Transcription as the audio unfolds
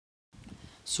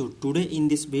So today in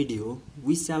this video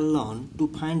we shall learn to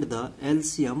find the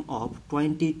LCM of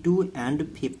 22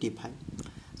 and 55.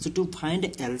 So to find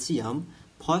LCM,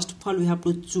 first of all we have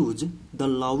to choose the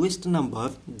lowest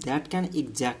number that can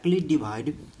exactly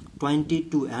divide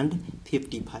 22 and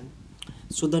 55.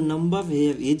 So the number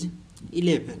here is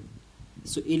 11.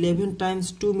 So 11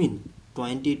 times 2 mean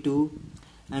 22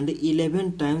 and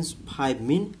 11 times 5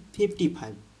 mean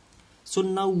 55. So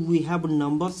now we have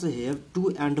numbers here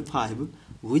 2 and 5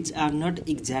 which are not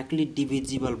exactly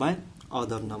divisible by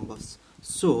other numbers.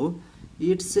 So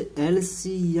its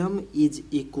LCM is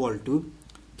equal to,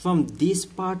 from this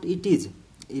part it is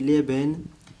 11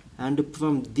 and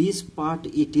from this part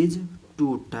it is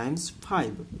 2 times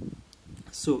 5.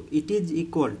 So it is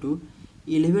equal to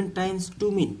 11 times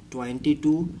 2 mean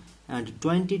 22 and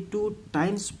 22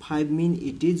 times 5 mean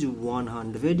it is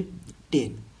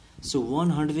 110. So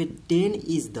 110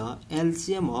 is the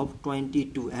LCM of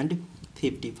 22 and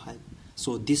 55.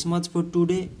 So this much for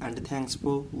today and thanks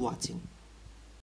for watching.